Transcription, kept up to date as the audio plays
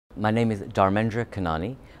My name is Dharmendra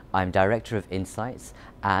Kanani. I'm Director of Insights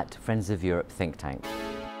at Friends of Europe think tank.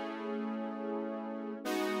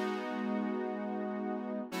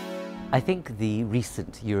 I think the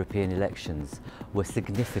recent European elections were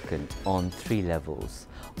significant on three levels.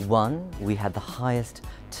 One, we had the highest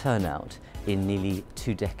turnout in nearly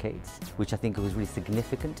 2 decades, which I think was really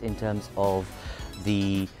significant in terms of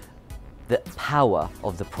the power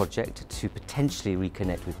of the project to potentially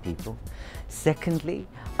reconnect with people. Secondly,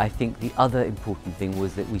 I think the other important thing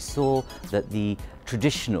was that we saw that the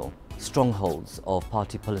traditional strongholds of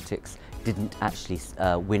party politics didn't actually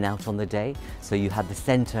win out on the day. So you had the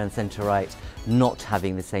centre and centre-right not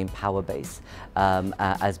having the same power base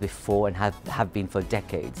as before and have been for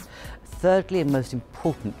decades. Thirdly, and most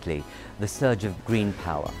importantly, the surge of green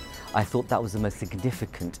power. I thought that was the most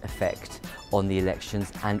significant effect on the elections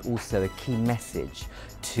and also a key message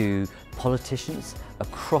to politicians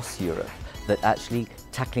across Europe that actually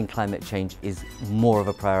tackling climate change is more of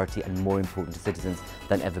a priority and more important to citizens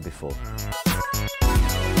than ever before.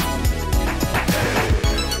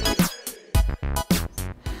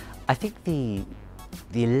 I think the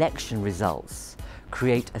election results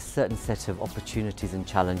create a certain set of opportunities and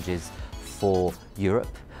challenges for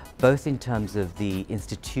Europe, both in terms of the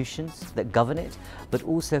institutions that govern it, but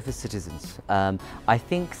also for citizens. I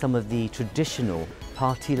think some of the traditional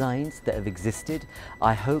party lines that have existed,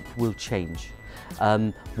 I hope will change.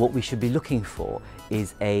 What we should be looking for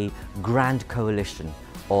is a grand coalition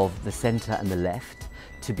of the centre and the left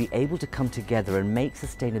to be able to come together and make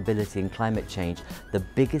sustainability and climate change the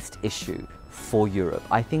biggest issue for Europe.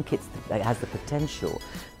 I think it has the potential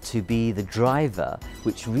to be the driver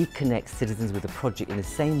which reconnects citizens with the project in the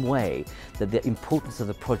same way that the importance of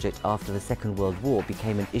the project after the Second World War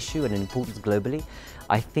became an issue and an importance globally.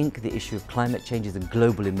 I think the issue of climate change is a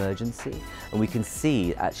global emergency, and we can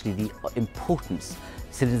see actually the importance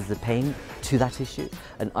citizens are paying to that issue.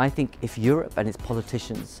 And I think if Europe and its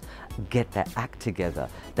politicians get their act together,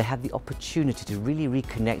 they have the opportunity to really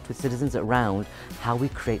reconnect with citizens around how we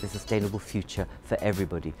create a sustainable future for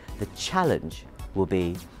everybody. The challenge will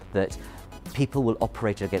be that people will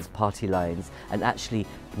operate against party lines and actually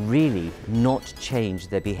really not change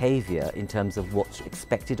their behaviour in terms of what's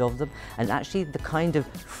expected of them, and actually the kind of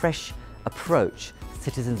fresh approach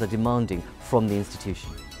citizens are demanding from the institution.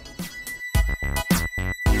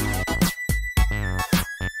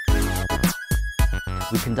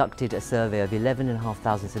 We conducted a survey of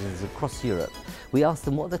 11,500 citizens across Europe. We asked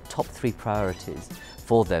them what are the top 3 priorities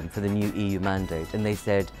for them for the new EU mandate, and they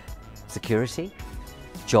said security,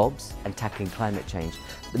 jobs and tackling climate change.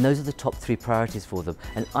 And those are the top 3 priorities for them.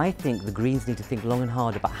 And I think the Greens need to think long and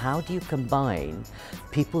hard about how do you combine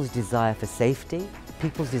people's desire for safety,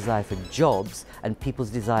 people's desire for jobs and people's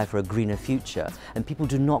desire for a greener future. And people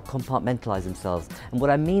do not compartmentalise themselves. And what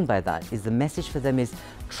I mean by that is the message for them is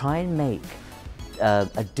try and make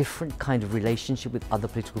a different kind of relationship with other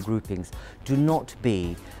political groupings. Do not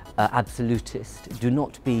be absolutist. Do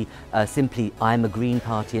not be simply, I'm a Green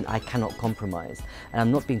Party and I cannot compromise. And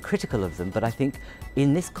I'm not being critical of them, but I think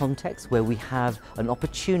in this context where we have an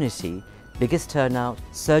opportunity, biggest turnout,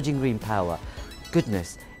 surging green power,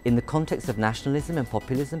 goodness, in the context of nationalism and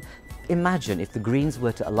populism, imagine if the Greens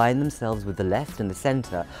were to align themselves with the left and the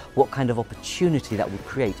centre, what kind of opportunity that would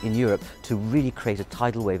create in Europe to really create a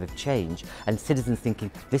tidal wave of change and citizens thinking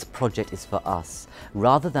this project is for us,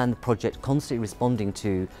 rather than the project constantly responding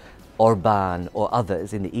to Orban or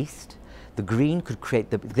others in the East. The Green could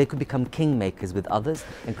they could become kingmakers with others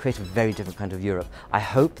and create a very different kind of Europe. I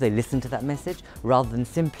hope they listen to that message rather than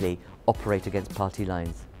simply operate against party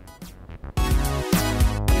lines.